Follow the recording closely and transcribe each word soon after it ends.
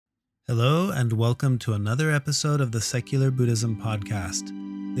Hello, and welcome to another episode of the Secular Buddhism Podcast.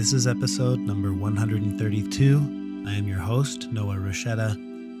 This is episode number 132. I am your host, Noah Rochetta,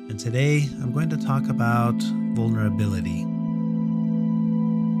 and today I'm going to talk about vulnerability.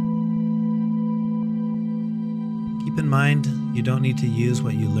 Keep in mind, you don't need to use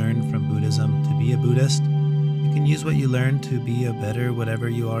what you learned from Buddhism to be a Buddhist. You can use what you learned to be a better whatever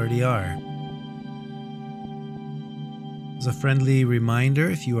you already are. As a friendly reminder,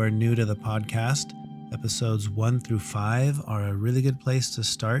 if you are new to the podcast, episodes 1 through 5 are a really good place to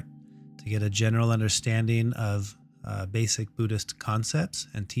start to get a general understanding of basic Buddhist concepts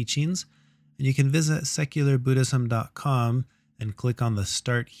and teachings. And you can visit secularbuddhism.com and click on the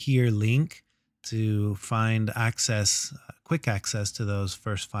Start Here link to find quick access to those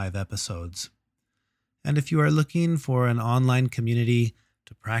first 5 episodes. And if you are looking for an online community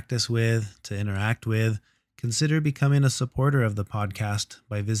to practice with, to interact with, consider becoming a supporter of the podcast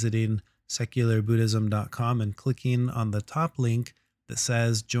by visiting secularbuddhism.com and clicking on the top link that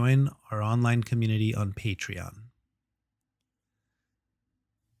says Join our online community on Patreon.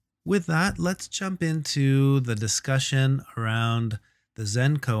 With that, let's jump into the discussion around the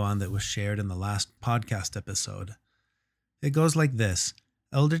Zen koan that was shared in the last podcast episode. It goes like this.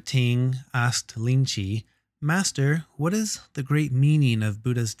 Elder Ting asked Lin-chi, "Master, what is the great meaning of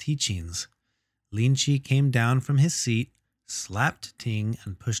Buddha's teachings?" Lin-chi came down from his seat, slapped Ting,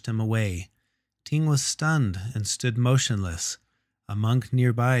 and pushed him away. Ting was stunned and stood motionless. A monk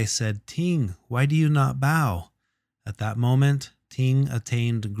nearby said, "Ting, why do you not bow?" At that moment, Ting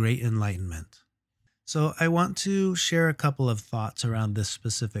attained great enlightenment. So I want to share a couple of thoughts around this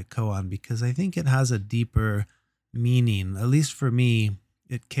specific koan because I think it has a deeper meaning. At least for me,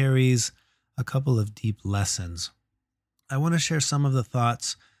 it carries a couple of deep lessons. I want to share some of the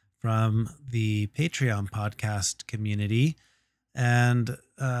thoughts from the Patreon podcast community and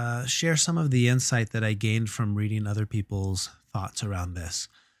share some of the insight that I gained from reading other people's thoughts around this.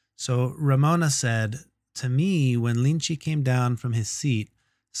 So Ramona said, "To me, when Lin-chi came down from his seat,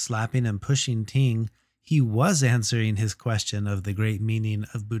 slapping and pushing Ting, he was answering his question of the great meaning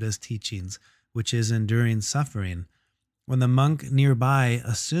of Buddha's teachings, which is enduring suffering. When the monk nearby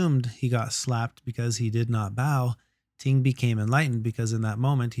assumed he got slapped because he did not bow, Ting became enlightened because in that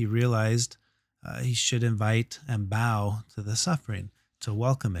moment he realized he should invite and bow to the suffering, to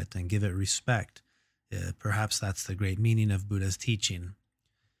welcome it and give it respect. Perhaps that's the great meaning of Buddha's teaching."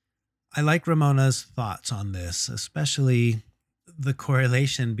 I like Ramona's thoughts on this, especially the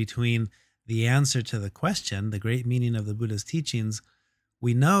correlation between the answer to the question, the great meaning of the Buddha's teachings.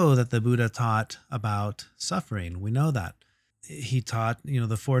 We know that the Buddha taught about suffering. We know that. He taught,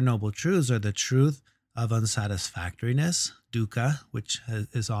 the Four Noble Truths are the truth of unsatisfactoriness, dukkha, which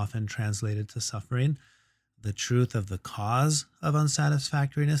is often translated to suffering, the truth of the cause of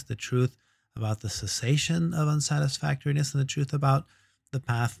unsatisfactoriness, the truth about the cessation of unsatisfactoriness, and the truth about the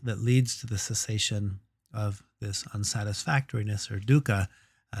path that leads to the cessation of this unsatisfactoriness, or dukkha,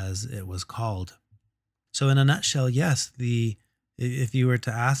 as it was called. So in a nutshell, yes, if you were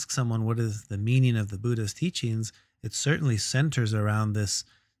to ask someone what is the meaning of the Buddha's teachings, it certainly centers around this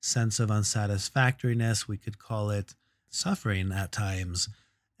sense of unsatisfactoriness. We could call it suffering at times.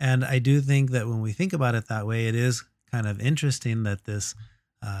 And I do think that when we think about it that way, it is kind of interesting that this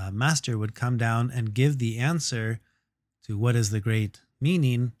master would come down and give the answer to what is the great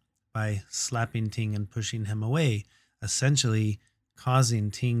meaning by slapping Ting and pushing him away, essentially causing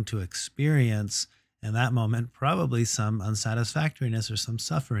Ting to experience in that moment probably some unsatisfactoriness or some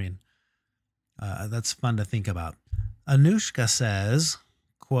suffering. That's fun to think about. Anushka says,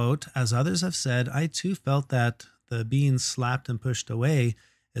 quote, "As others have said, I too felt that the being slapped and pushed away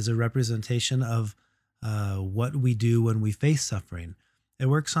is a representation of what we do when we face suffering. It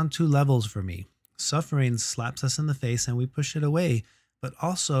works on 2 levels for me. Suffering slaps us in the face and we push it away, but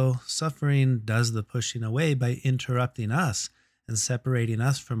also suffering does the pushing away by interrupting us and separating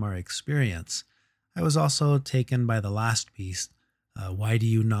us from our experience. I was also taken by the last piece, why do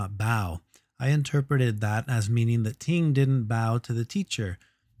you not bow? I interpreted that as meaning that Ting didn't bow to the teacher.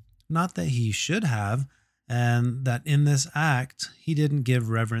 Not that he should have, and that in this act, he didn't give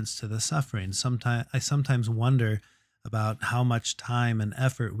reverence to the suffering. I sometimes wonder about how much time and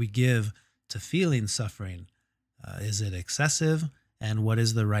effort we give to feeling suffering. Is it excessive? And what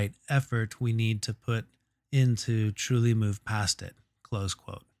is the right effort we need to put in to truly move past it?" Close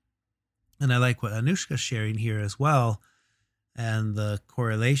quote. And I like what Anushka's sharing here as well, and the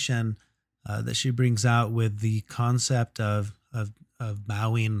correlation that she brings out with the concept of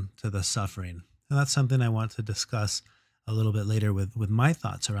bowing to the suffering. And that's something I want to discuss a little bit later with my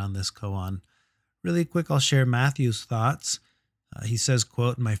thoughts around this koan. Really quick, I'll share Matthew's thoughts. He says,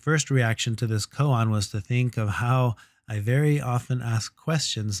 quote, "My first reaction to this koan was to think of how I very often ask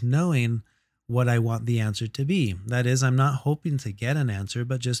questions knowing what I want the answer to be. That is, I'm not hoping to get an answer,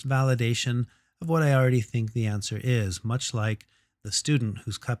 but just validation of what I already think the answer is, much like the student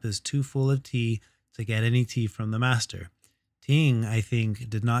whose cup is too full of tea to get any tea from the master. Ting, I think,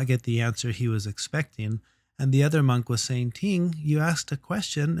 did not get the answer he was expecting, and the other monk was saying, 'Ting, you asked a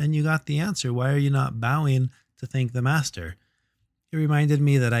question and you got the answer. Why are you not bowing to thank the master?' It reminded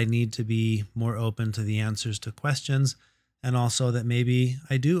me that I need to be more open to the answers to questions, and also that maybe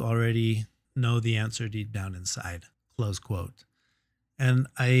I do already know the answer deep down inside." Close quote. And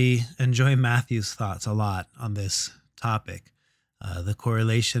I enjoy Matthew's thoughts a lot on this topic. The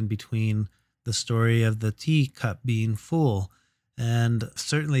correlation between the story of the teacup being full and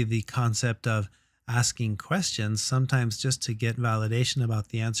certainly the concept of asking questions, sometimes just to get validation about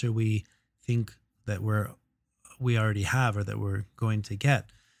the answer we think that we already have or that we're going to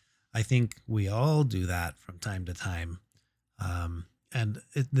get. I think we all do that from time to time.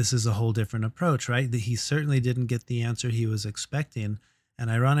 This is a whole different approach, right? That he certainly didn't get the answer he was expecting. And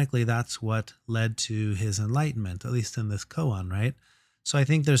ironically, that's what led to his enlightenment, at least in this koan, right? So I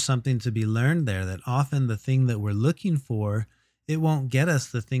think there's something to be learned there, that often the thing that we're looking for, it won't get us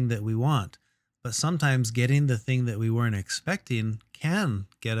the thing that we want. But sometimes getting the thing that we weren't expecting can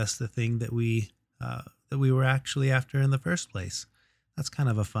get us the thing that we were actually after in the first place. That's kind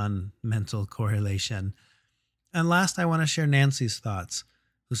of a fun mental correlation. And last, I want to share Nancy's thoughts,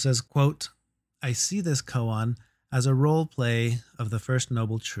 who says, quote, "I see this koan as a role play of the first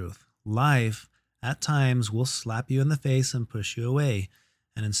noble truth. Life, at times, will slap you in the face and push you away.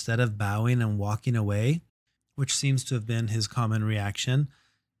 And instead of bowing and walking away, which seems to have been his common reaction,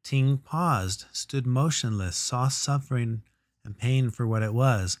 Ting paused, stood motionless, saw suffering and pain for what it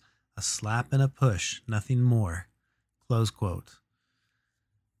was, a slap and a push, nothing more." Close quote.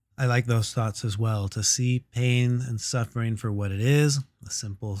 I like those thoughts as well, to see pain and suffering for what it is, a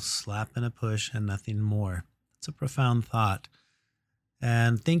simple slap and a push and nothing more. It's a profound thought.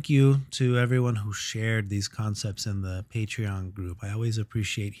 And thank you to everyone who shared these concepts in the Patreon group. I always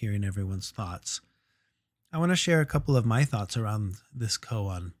appreciate hearing everyone's thoughts. I want to share a couple of my thoughts around this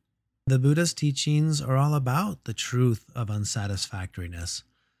koan. The Buddha's teachings are all about the truth of unsatisfactoriness.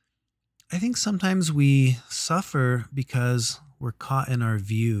 I think sometimes we suffer because we're caught in our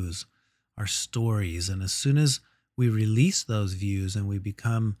views, our stories, and as soon as we release those views and we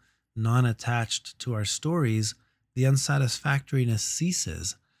become non-attached to our stories, the unsatisfactoriness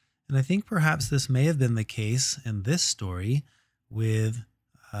ceases. And I think perhaps this may have been the case in this story with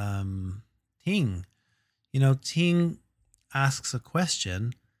Ting. Ting asks a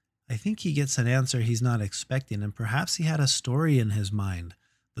question. I think he gets an answer he's not expecting, and perhaps he had a story in his mind,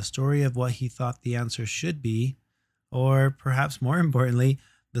 the story of what he thought the answer should be, or perhaps more importantly,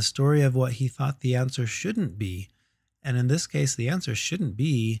 the story of what he thought the answer shouldn't be. And in this case, the answer shouldn't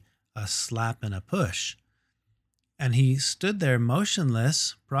be a slap and a push. And he stood there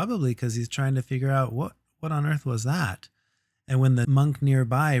motionless, probably because he's trying to figure out what on earth was that. And when the monk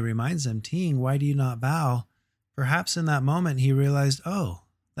nearby reminds him, "Ting, why do you not bow?" Perhaps in that moment he realized, oh,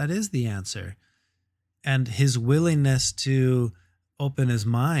 that is the answer. And his willingness to open his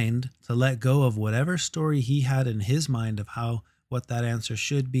mind, to let go of whatever story he had in his mind of what that answer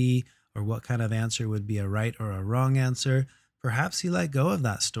should be, or what kind of answer would be a right or a wrong answer, perhaps he let go of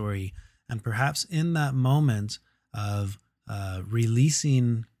that story. And perhaps in that moment of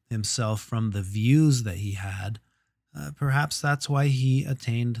releasing himself from the views that he had, perhaps that's why he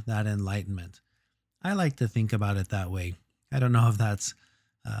attained that enlightenment. I like to think about it that way. I don't know if that's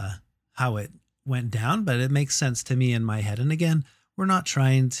how it went down, but it makes sense to me in my head. And again, we're not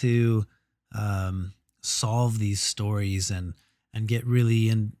trying to solve these stories and get really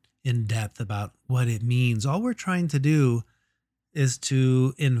in depth about what it means. All we're trying to do is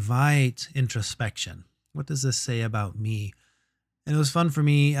to invite introspection. What does this say about me? And it was fun for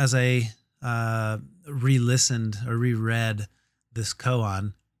me as I re-listened or reread this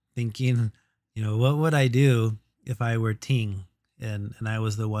koan, thinking, what would I do if I were Ting and I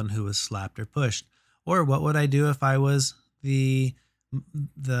was the one who was slapped or pushed? Or what would I do if I was the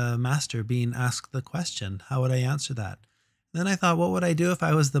master being asked the question? How would I answer that? Then I thought, what would I do if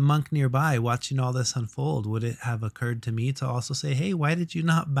I was the monk nearby watching all this unfold? Would it have occurred to me to also say, hey, why did you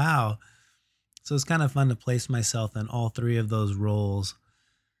not bow? So it's kind of fun to place myself in all three of those roles.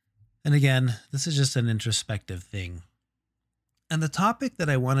 And again, this is just an introspective thing. And the topic that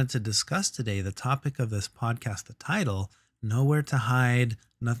I wanted to discuss today, the topic of this podcast, the title, Nowhere to Hide,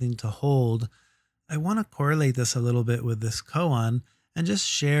 Nothing to Hold, I want to correlate this a little bit with this koan and just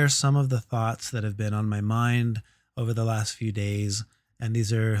share some of the thoughts that have been on my mind over the last few days. And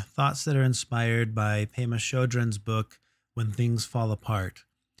these are thoughts that are inspired by Pema Chodron's book, When Things Fall Apart.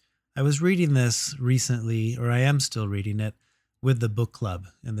 I was reading this recently, or I am still reading it, with the book club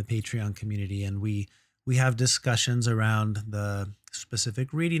in the Patreon community. And we have discussions around the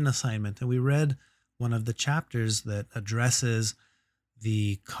specific reading assignment. And we read one of the chapters that addresses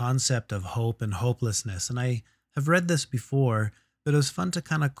the concept of hope and hopelessness. And I have read this before, but it was fun to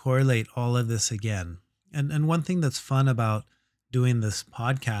kind of correlate all of this again. And one thing that's fun about doing this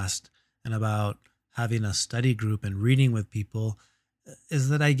podcast and about having a study group and reading with people is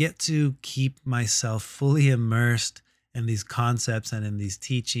that I get to keep myself fully immersed in these concepts and in these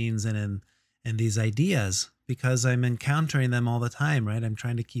teachings and in these ideas, because I'm encountering them all the time, right? I'm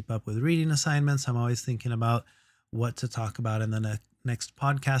trying to keep up with reading assignments. I'm always thinking about what to talk about in the next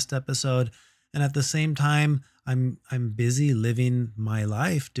podcast episode. And at the same time, I'm busy living my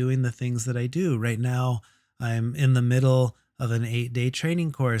life doing the things that I do. Right now, I'm in the middle of an 8-day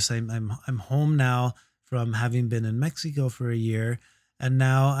training course. I'm home now from having been in Mexico for a year. And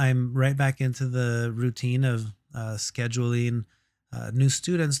now I'm right back into the routine of scheduling new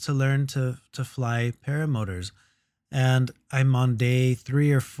students to learn to fly paramotors. And I'm on day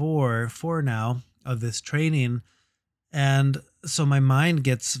 3 or 4 now of this training. And so my mind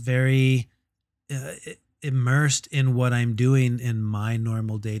gets very immersed in what I'm doing in my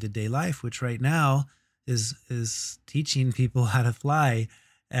normal day-to-day life, which right now is teaching people how to fly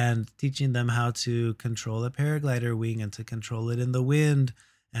and teaching them how to control a paraglider wing and to control it in the wind,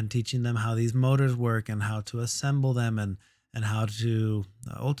 and teaching them how these motors work and how to assemble them and how to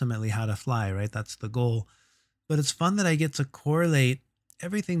ultimately how to fly, right? That's the goal. But it's fun that I get to correlate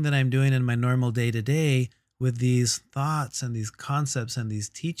everything that I'm doing in my normal day-to-day with these thoughts and these concepts and these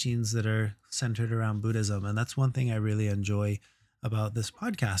teachings that are centered around Buddhism. And that's one thing I really enjoy about this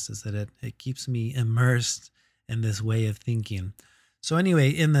podcast, is that it keeps me immersed in this way of thinking. So anyway,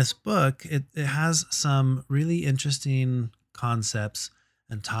 in this book, it has some really interesting concepts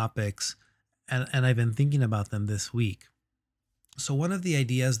and topics, and I've been thinking about them this week. So one of the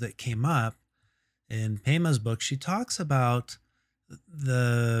ideas that came up in Pema's book, she talks about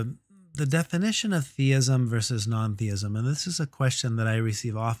the definition of theism versus non-theism. And this is a question that I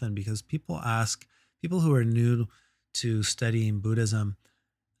receive often, because people who are new to studying Buddhism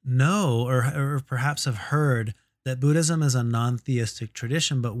know or perhaps have heard that Buddhism is a non-theistic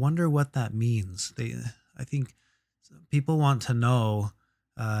tradition, but wonder what that means. I think people want to know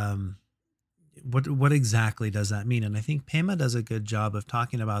what exactly does that mean. And I think Pema does a good job of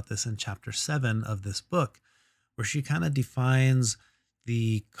talking about this in chapter 7 of this book, where she kind of defines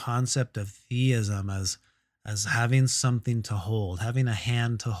the concept of theism as having something to hold, having a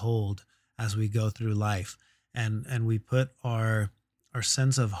hand to hold as we go through life. And we put our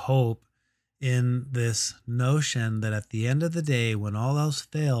sense of hope in this notion that at the end of the day, when all else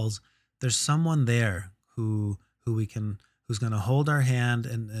fails, there's someone there who's going to hold our hand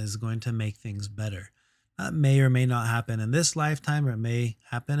and is going to make things better. That may or may not happen in this lifetime, or it may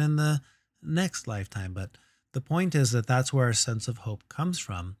happen in the next lifetime. But the point is that that's where our sense of hope comes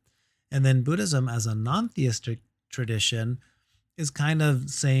from. And then Buddhism, as a non-theistic tradition, is kind of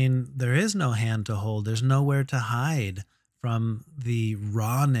saying there is no hand to hold. There's nowhere to hide from the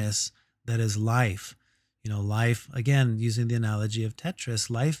rawness that is life. Life, again, using the analogy of Tetris,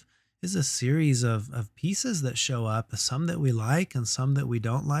 life is a series of pieces that show up, some that we like and some that we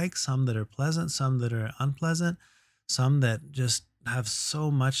don't like, some that are pleasant, some that are unpleasant, some that just have so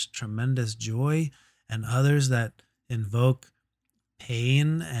much tremendous joy, and others that invoke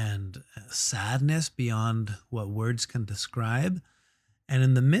pain and sadness beyond what words can describe. And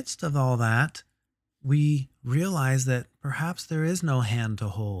in the midst of all that, we realize that perhaps there is no hand to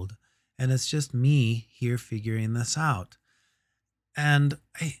hold, and it's just me here figuring this out. And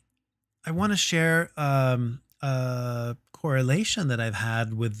I want to share a correlation that I've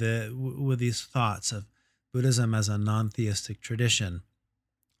had with these thoughts of Buddhism as a non-theistic tradition.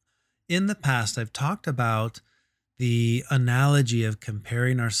 In the past, I've talked about the analogy of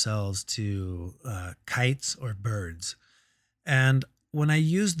comparing ourselves to kites or birds. And when I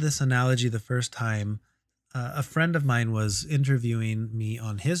used this analogy the first time, a friend of mine was interviewing me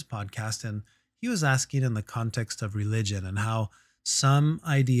on his podcast, and he was asking in the context of religion and how some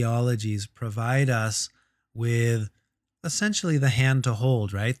ideologies provide us with essentially the hand to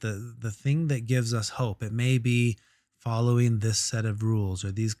hold, right? The thing that gives us hope. It may be following this set of rules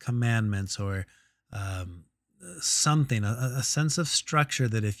or these commandments or something, a sense of structure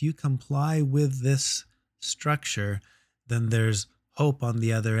that if you comply with this structure, then there's hope on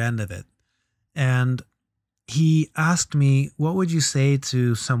the other end of it. And he asked me, what would you say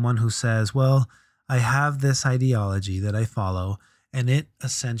to someone who says, well, I have this ideology that I follow, and it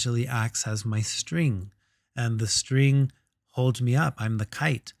essentially acts as my string. And the string holds me up. I'm the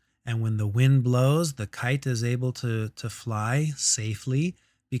kite. And when the wind blows, the kite is able to fly safely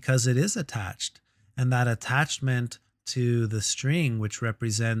because it is attached. And that attachment to the string, which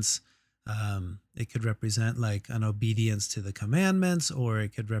represents, it could represent like an obedience to the commandments, or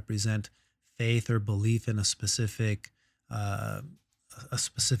it could represent faith or belief in uh, a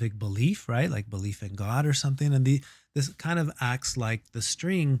specific belief, right? Like belief in God or something. And this kind of acts like the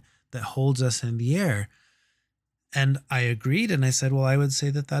string that holds us in the air. And I agreed, and I said, well, I would say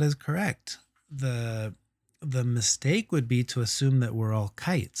that that is correct. The mistake would be to assume that we're all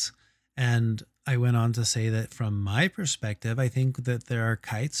kites. And I went on to say that from my perspective, I think that there are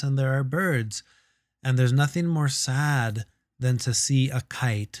kites and there are birds. And there's nothing more sad than to see a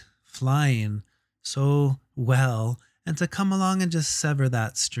kite flying so well and to come along and just sever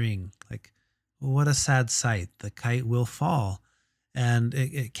that string. Like, what a sad sight. The kite will fall and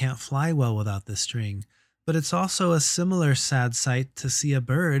it can't fly well without the string. But it's also a similar sad sight to see a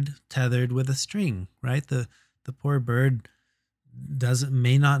bird tethered with a string, right? The poor bird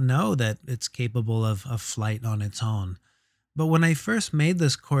may not know that it's capable of flight on its own. But when I first made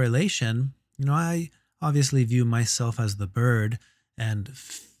this correlation, I obviously view myself as the bird and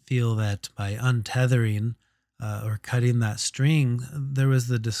feel that by untethering or cutting that string, there was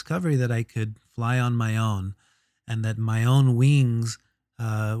the discovery that I could fly on my own and that my own wings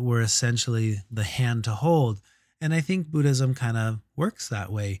were essentially the hand to hold. And I think Buddhism kind of works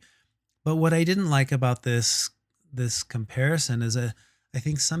that way. But what I didn't like about this comparison is I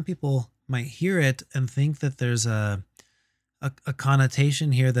think some people might hear it and think that there's a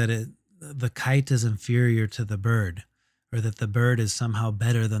connotation here that the kite is inferior to the bird, or that the bird is somehow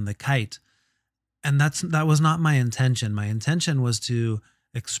better than the kite. And that was not my intention. My intention was to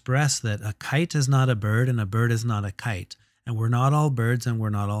express that a kite is not a bird and a bird is not a kite. And we're not all birds and we're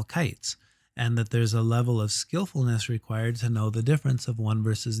not all kites. And that there's a level of skillfulness required to know the difference of one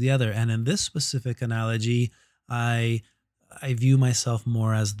versus the other. And in this specific analogy, I view myself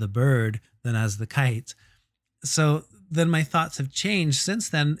more as the bird than as the kite. So then my thoughts have changed since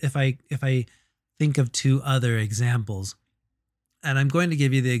then if I think of two other examples. And I'm going to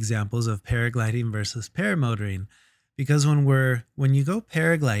give you the examples of paragliding versus paramotoring. Because when you go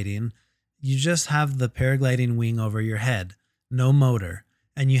paragliding, you just have the paragliding wing over your head, no motor.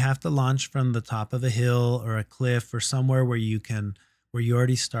 And you have to launch from the top of a hill or a cliff or somewhere where you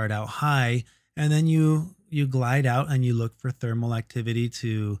already start out high. And then you glide out and you look for thermal activity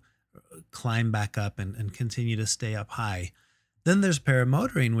to climb back up and continue to stay up high. Then there's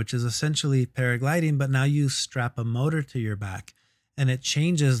paramotoring, which is essentially paragliding, but now you strap a motor to your back. And it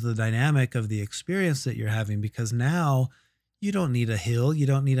changes the dynamic of the experience that you're having, because now you don't need a hill, you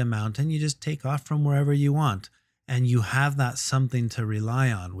don't need a mountain, you just take off from wherever you want. And you have that something to rely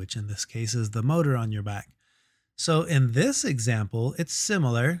on, which in this case is the motor on your back. So in this example, it's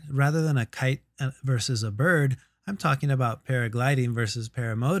similar. Rather than a kite versus a bird, I'm talking about paragliding versus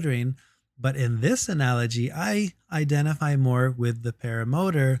paramotoring. But in this analogy, I identify more with the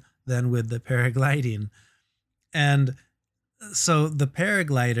paramotor than with the paragliding. And so the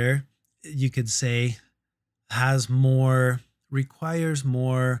paraglider, you could say, requires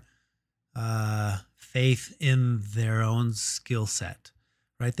more faith in their own skill set,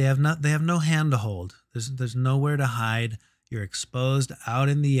 right? They have no hand to hold. There's nowhere to hide. You're exposed out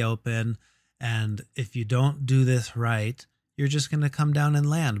in the open. And if you don't do this right, you're just going to come down and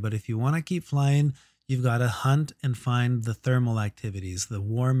land. But if you want to keep flying, you've got to hunt and find the thermal activities, the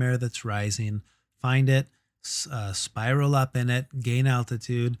warm air that's rising, find it, spiral up in it, gain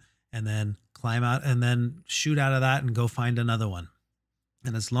altitude, and then climb out and then shoot out of that and go find another one.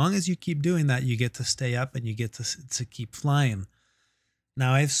 And as long as you keep doing that, you get to stay up and you get to keep flying.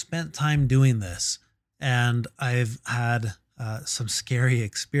 Now, I've spent time doing this, and I've had some scary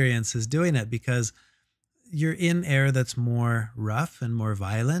experiences doing it, because you're in air that's more rough and more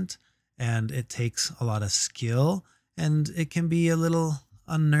violent, and it takes a lot of skill, and it can be a little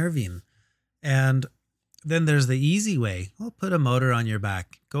unnerving. And then there's the easy way. Well, put a motor on your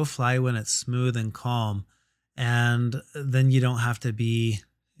back, go fly when it's smooth and calm. And then you don't have to be,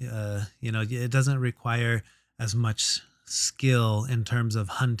 it doesn't require as much skill in terms of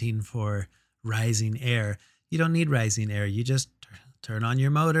hunting for rising air. You don't need rising air. You just turn on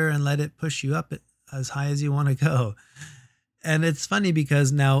your motor and let it push you up as high as you want to go. And it's funny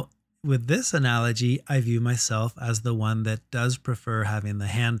because now with this analogy, I view myself as the one that does prefer having the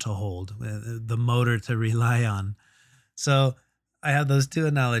hand to hold, the motor to rely on. So I have those two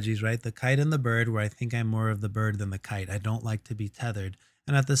analogies, right? The kite and the bird, where I think I'm more of the bird than the kite. I don't like to be tethered.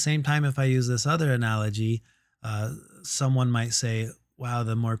 And at the same time, if I use this other analogy, someone might say, wow,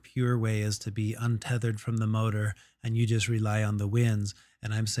 the more pure way is to be untethered from the motor and you just rely on the winds.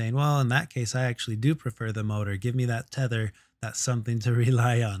 And I'm saying, well, in that case, I actually do prefer the motor. Give me that tether. That's something to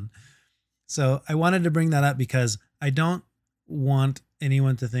rely on. So I wanted to bring that up because I don't want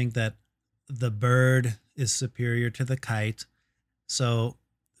anyone to think that the bird is superior to the kite. So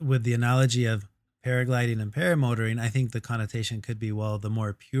with the analogy of paragliding and paramotoring, I think the connotation could be, well, the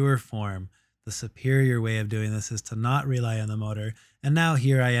more pure form, the superior way of doing this is to not rely on the motor. And now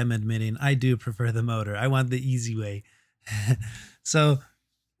here I am admitting I do prefer the motor. I want the easy way. So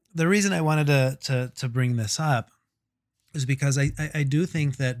the reason I wanted to bring this up is because I do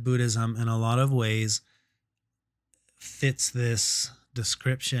think that Buddhism in a lot of ways fits this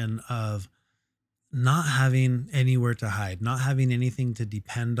description of not having anywhere to hide, not having anything to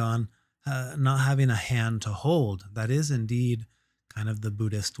depend on, not having a hand to hold. That is indeed kind of the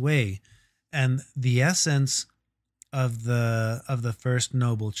Buddhist way. And the essence of the first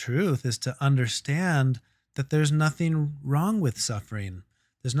noble truth is to understand that there's nothing wrong with suffering.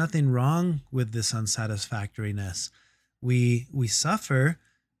 There's nothing wrong with this unsatisfactoriness. We suffer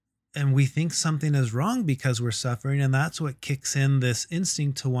and we think something is wrong because we're suffering, and that's what kicks in this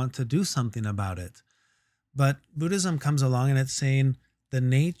instinct to want to do something about it. But Buddhism comes along and it's saying the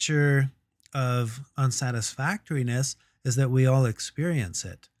nature of unsatisfactoriness is that we all experience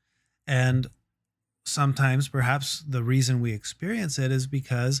it. And sometimes perhaps the reason we experience it is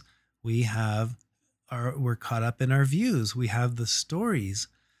because we're caught up in our views. We have the stories.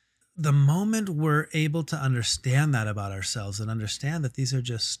 The moment we're able to understand that about ourselves and understand that these are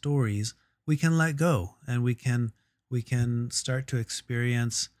just stories, we can let go and we can start to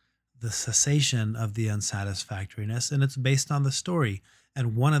experience the cessation of the unsatisfactoriness. And it's based on the story.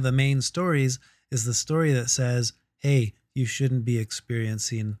 And one of the main stories is the story that says, hey, you shouldn't be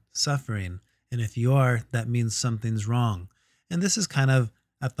experiencing suffering. And if you are, that means something's wrong. And this is kind of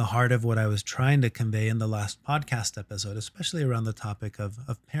at the heart of what I was trying to convey in the last podcast episode, especially around the topic of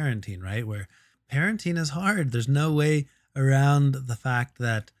parenting, right? Where parenting is hard. There's no way around the fact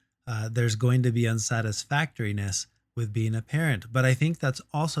that there's going to be unsatisfactoriness with being a parent. But I think that's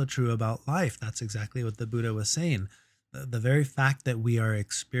also true about life. That's exactly what the Buddha was saying. The very fact that we are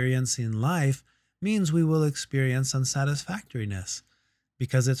experiencing life means we will experience unsatisfactoriness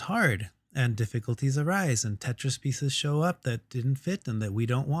because it's hard. And difficulties arise and Tetris pieces show up that didn't fit and that we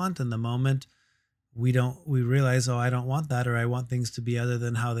don't want. And the moment we realize, oh, I don't want that, or I want things to be other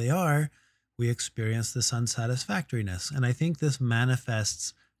than how they are, we experience this unsatisfactoriness. And I think this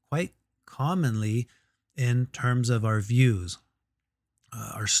manifests quite commonly in terms of our views,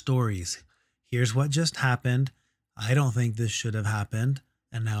 our stories. Here's what just happened. I don't think this should have happened.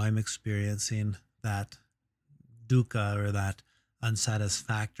 And now I'm experiencing that dukkha, or that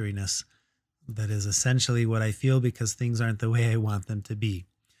unsatisfactoriness. That is essentially what I feel because things aren't the way I want them to be.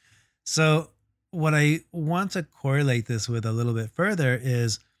 So what I want to correlate this with a little bit further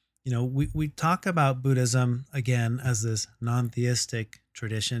is, we talk about Buddhism again as this non-theistic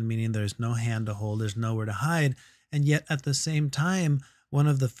tradition, meaning there's no hand to hold, there's nowhere to hide. And yet at the same time, one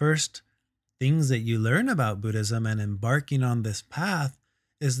of the first things that you learn about Buddhism and embarking on this path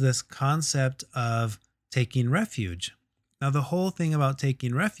is this concept of taking refuge. Now, the whole thing about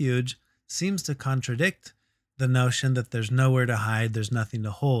taking refuge seems to contradict the notion that there's nowhere to hide, there's nothing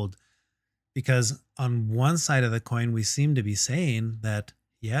to hold. Because on one side of the coin, we seem to be saying that,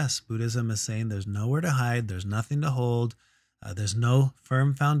 yes, Buddhism is saying there's nowhere to hide, there's nothing to hold, there's no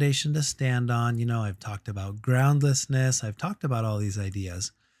firm foundation to stand on. I've talked about groundlessness, I've talked about all these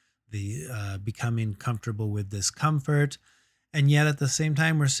ideas, the becoming comfortable with discomfort. And yet at the same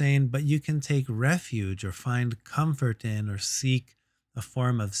time, we're saying, but you can take refuge or find comfort in or seek a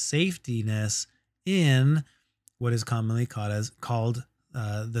form of safetiness in what is commonly called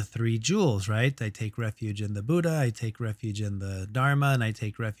the three jewels, right? I take refuge in the Buddha, I take refuge in the Dharma, and I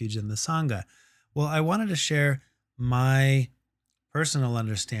take refuge in the Sangha. Well, I wanted to share my personal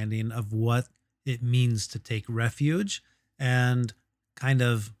understanding of what it means to take refuge and kind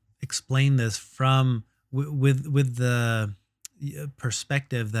of explain this from with the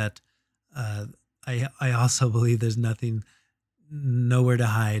perspective that I also believe there's nowhere to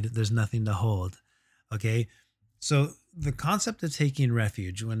hide, there's nothing to hold. Okay, so the concept of taking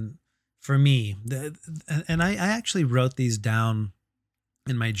refuge, for me, and I actually wrote these down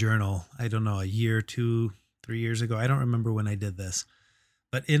in my journal, I don't know, a year, 2, 3 years ago. I don't remember when I did this,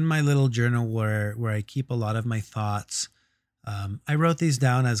 but in my little journal where I keep a lot of my thoughts, I wrote these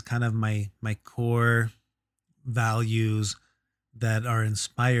down as kind of my core values that are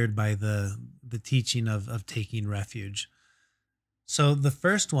inspired by the teaching of taking refuge. So the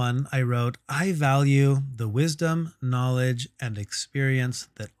first one I wrote, I value the wisdom, knowledge, and experience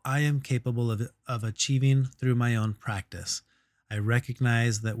that I am capable of achieving through my own practice. I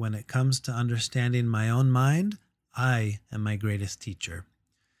recognize that when it comes to understanding my own mind, I am my greatest teacher.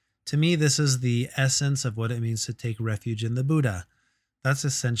 To me, this is the essence of what it means to take refuge in the Buddha. That's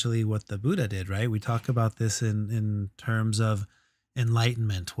essentially what the Buddha did, right? We talk about this in terms of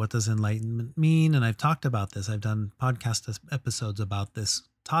enlightenment. What does enlightenment mean? And I've talked about this. I've done podcast episodes about this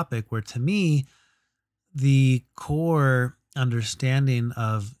topic where, to me, the core understanding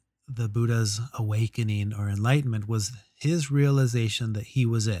of the Buddha's awakening or enlightenment was his realization that he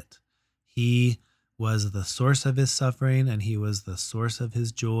was it. He was the source of his suffering and he was the source of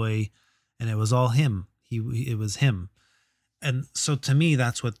his joy, and it was all him. It was him. And so to me,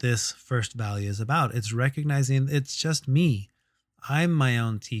 that's what this first value is about. It's recognizing it's just me. I'm my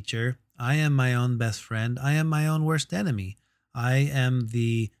own teacher. I am my own best friend. I am my own worst enemy. I am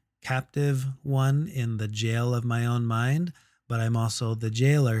the captive one in the jail of my own mind, but I'm also the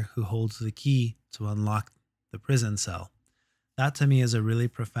jailer who holds the key to unlock the prison cell. That to me is a really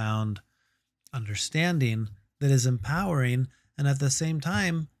profound understanding that is empowering, and at the same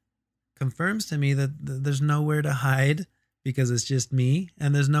time confirms to me that there's nowhere to hide because it's just me,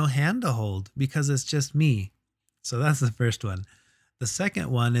 and there's no hand to hold because it's just me. So that's the first one. The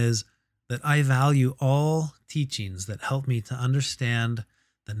second one is that I value all teachings that help me to understand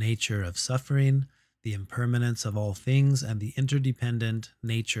the nature of suffering, the impermanence of all things, and the interdependent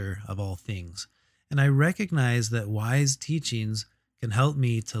nature of all things. And I recognize that wise teachings can help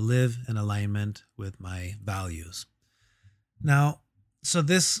me to live in alignment with my values. Now, so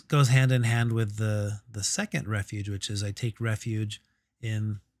this goes hand in hand with the second refuge, which is I take refuge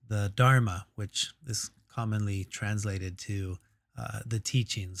in the Dharma, which is commonly translated to the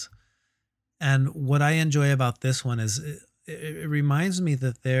teachings. And what I enjoy about this one is it reminds me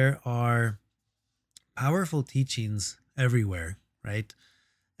that there are powerful teachings everywhere, right?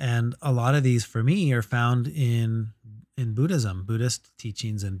 And a lot of these for me are found in Buddhism, Buddhist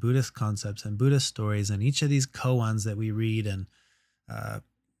teachings and Buddhist concepts and Buddhist stories, and each of these koans that we read. And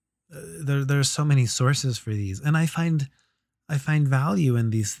there's so many sources for these. And I find value in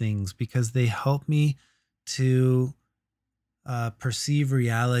these things because they help me to perceive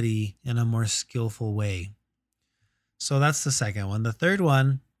reality in a more skillful way. So that's the second one. The third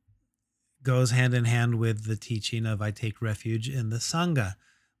one goes hand in hand with the teaching of I take refuge in the Sangha,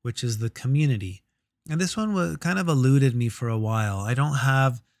 which is the community. And this one was kind of eluded me for a while. I don't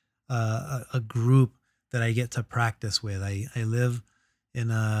have a group that I get to practice with. I live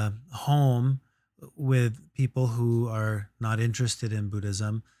in a home with people who are not interested in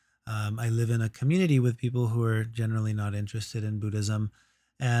Buddhism. I live in a community with people who are generally not interested in Buddhism.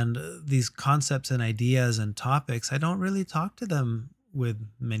 And these concepts and ideas and topics, I don't really talk to them with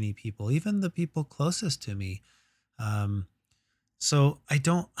many people, even the people closest to me. So I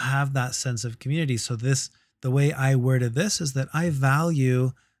don't have that sense of community. So the way I worded this is that I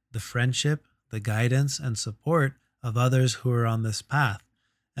value the friendship, the guidance, and support of others who are on this path.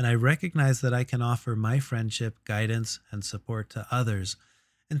 And I recognize that I can offer my friendship, guidance, and support to others.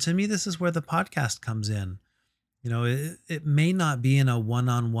 And to me, this is where the podcast comes in. You know, it may not be in a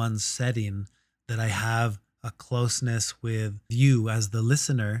one-on-one setting that I have a closeness with you as the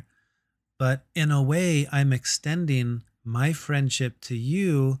listener, but in a way, I'm extending my friendship to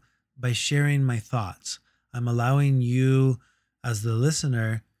you by sharing my thoughts. I'm allowing you as the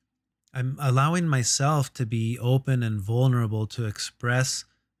listener, I'm allowing myself to be open and vulnerable to express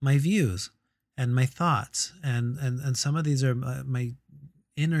my views and my thoughts. And some of these are my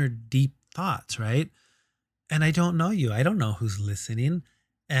inner deep thoughts, right? And I don't know you. I don't know who's listening.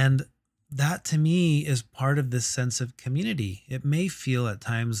 And that to me is part of this sense of community. It may feel at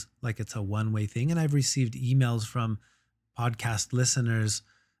times like it's a one-way thing. And I've received emails from podcast listeners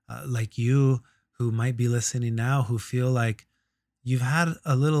like you who might be listening now who feel like you've had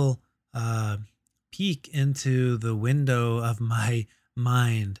a little peek into the window of my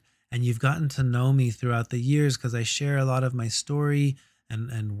mind, and you've gotten to know me throughout the years because I share a lot of my story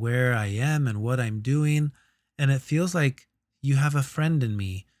and where I am and what I'm doing. And it feels like you have a friend in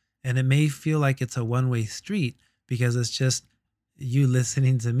me. And it may feel like it's a one-way street because it's just you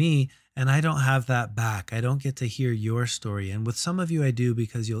listening to me, and I don't have that back. I don't get to hear your story. And with some of you, I do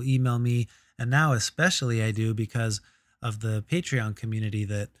because you'll email me. And now especially I do because of the Patreon community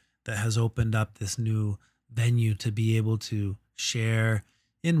that has opened up this new venue to be able to share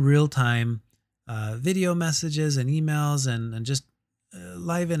in real time video messages and emails and just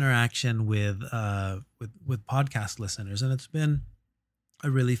live interaction with podcast listeners. And it's been a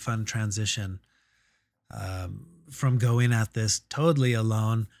really fun transition from going at this totally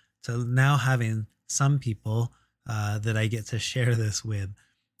alone to now having some people that I get to share this with.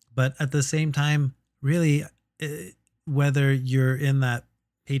 But at the same time, really, whether you're in that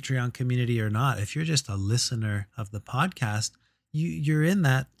Patreon community or not, if you're just a listener of the podcast, you're in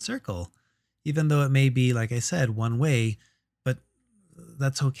that circle, even though it may be, like I said, one way, but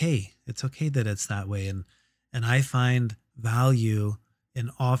that's okay. It's okay that it's that way. And I find value in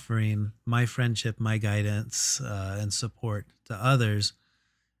offering my friendship, my guidance, and support to others.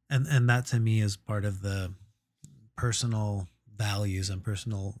 And that to me is part of the personal values and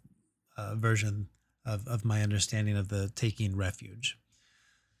personal version of my understanding of the taking refuge.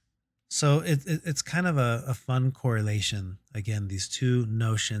 So it's kind of a fun correlation. Again, these two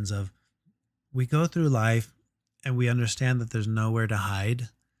notions of we go through life and we understand that there's nowhere to hide.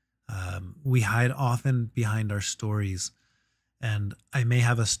 We hide often behind our stories. And I may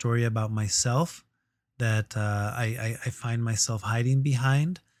have a story about myself that I find myself hiding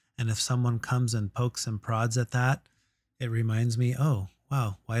behind. And if someone comes and pokes and prods at that, it reminds me, oh,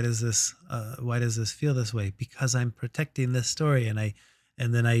 wow, why does this feel this way? Because I'm protecting this story. And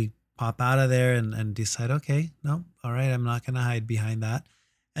then I pop out of there and decide, okay, no, all right, I'm not going to hide behind that.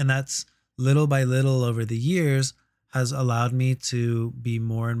 And that's little by little over the years has allowed me to be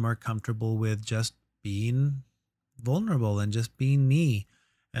more and more comfortable with just being vulnerable and just being me,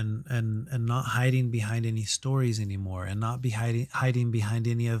 and not hiding behind any stories anymore, and not be hiding behind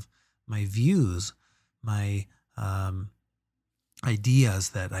any of my views, my ideas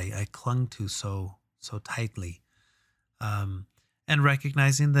that I clung to so tightly, and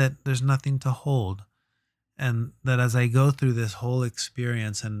recognizing that there's nothing to hold. And that as I go through this whole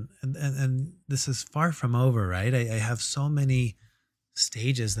experience, and this is far from over, right? I have so many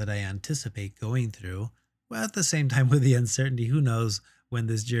stages that I anticipate going through. Well, at the same time, with the uncertainty, who knows when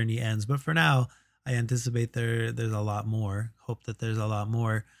this journey ends? But for now, I anticipate there's a lot more. Hope that there's a lot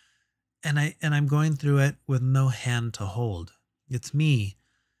more, and I'm going through it with no hand to hold. It's me,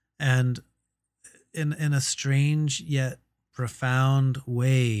 and in a strange yet profound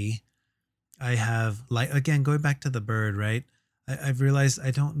way, I have, like, again, going back to the bird, right? I've realized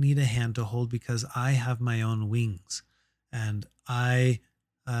I don't need a hand to hold because I have my own wings, and I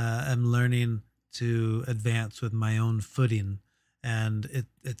am learning to advance with my own footing, and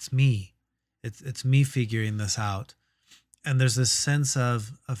it's me. It's me figuring this out. And there's this sense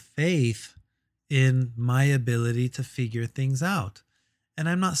of faith in my ability to figure things out. And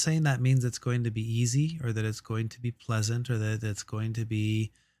I'm not saying that means it's going to be easy, or that it's going to be pleasant, or that it's going to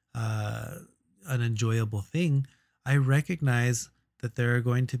be an enjoyable thing. I recognize that there are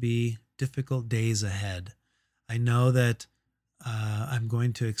going to be difficult days ahead. I know that I'm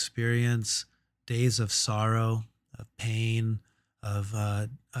going to experience days of sorrow, of pain, of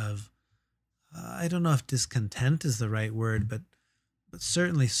I don't know if discontent is the right word, but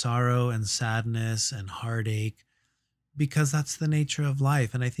certainly sorrow and sadness and heartache, because that's the nature of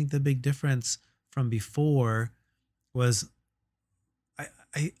life. And I think the big difference from before was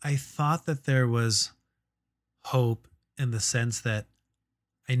I thought that there was hope, in the sense that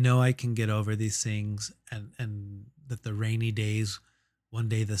I know I can get over these things, and that the rainy days, one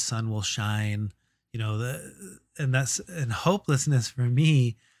day the sun will shine, and hopelessness for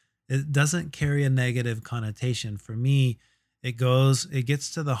me, it doesn't carry a negative connotation. For me, it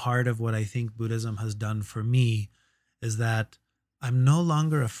gets to the heart of what I think Buddhism has done for me, is that I'm no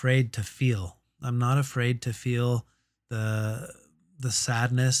longer afraid to feel. I'm not afraid to feel the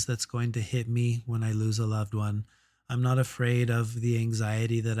sadness that's going to hit me when I lose a loved one. I'm not afraid of the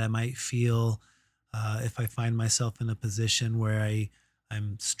anxiety that I might feel if I find myself in a position where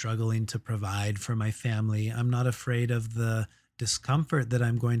I'm struggling to provide for my family. I'm not afraid of the discomfort that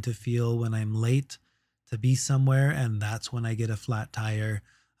I'm going to feel when I'm late to be somewhere and that's when I get a flat tire.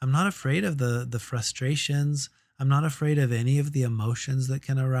 I'm not afraid of the frustrations. I'm not afraid of any of the emotions that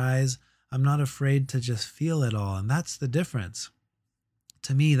can arise. I'm not afraid to just feel it all. And that's the difference.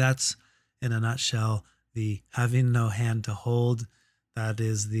 To me, that's, in a nutshell, the having no hand to hold. That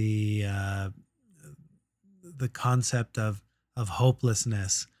is the concept of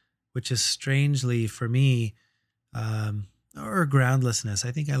hopelessness, which is strangely for me, or groundlessness.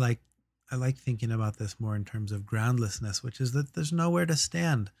 I think I like thinking about this more in terms of groundlessness, which is that there's nowhere to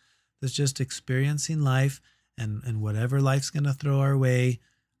stand. There's just experiencing life, and whatever life's going to throw our way.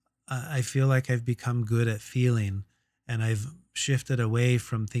 I feel like I've become good at feeling, and I've shifted away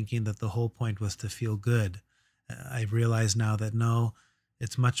from thinking that the whole point was to feel good. I realize now that no,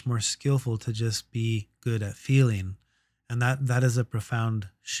 it's much more skillful to just be good at feeling. And that is a profound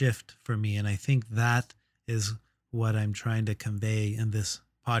shift for me. And I think that is what I'm trying to convey in this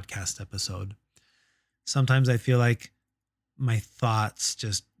podcast episode. sometimes I feel like my thoughts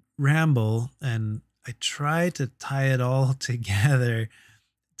just ramble, and I try to tie it all together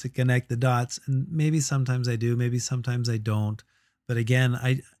to connect the dots. And maybe sometimes I do, maybe sometimes I don't. But again,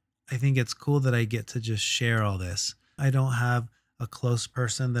 I think it's cool that I get to just share all this. I don't have a close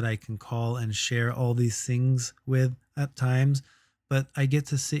person that I can call and share all these things with at times, but I get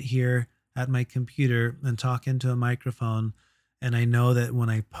to sit here at my computer and talk into a microphone. And I know that when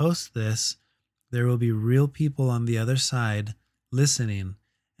I post this, there will be real people on the other side listening,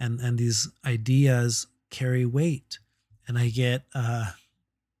 and these ideas carry weight. And I get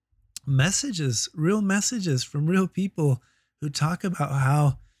messages, real messages from real people who talk about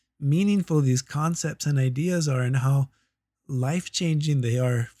how meaningful these concepts and ideas are and how life-changing they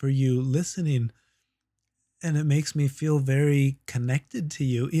are for you listening. And it makes me feel very connected to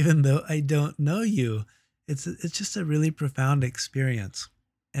you, even though I don't know you. It's just a really profound experience.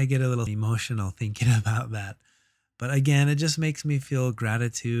 I get a little emotional thinking about that. But again, it just makes me feel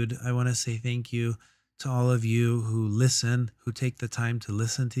gratitude. I want to say thank you to all of you who listen, who take the time to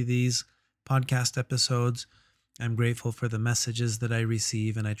listen to these podcast episodes. I'm grateful for the messages that I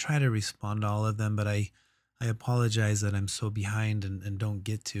receive, and I try to respond to all of them, but I apologize that I'm so behind and don't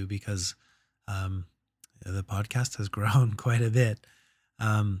get to, because the podcast has grown quite a bit.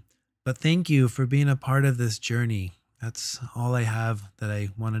 But thank you for being a part of this journey. That's all I have that I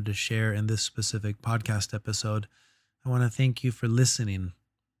wanted to share in this specific podcast episode. I want to thank you for listening.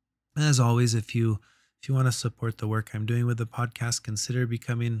 And as always, if you want to support the work I'm doing with the podcast, consider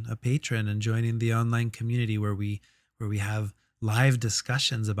becoming a patron and joining the online community where we have live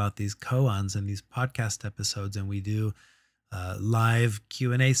discussions about these koans and these podcast episodes, and we do live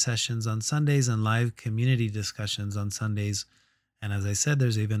Q&A sessions on Sundays and live community discussions on Sundays. And as I said,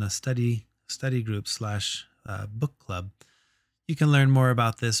 there's even a study group / book club. You can learn more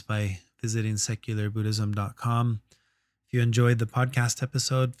about this by visiting secularbuddhism.com. If you enjoyed the podcast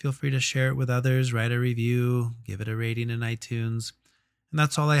episode, feel free to share it with others, write a review, give it a rating in iTunes. And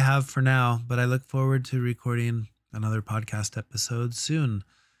that's all I have for now, but I look forward to recording another podcast episode soon.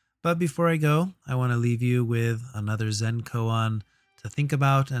 But before I go, I want to leave you with another Zen koan to think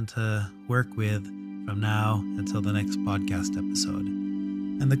about and to work with from now until the next podcast episode.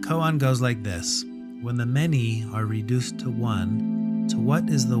 And the koan goes like this: when the many are reduced to one, to what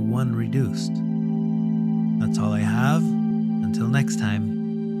is the one reduced? That's all I have. Until next time.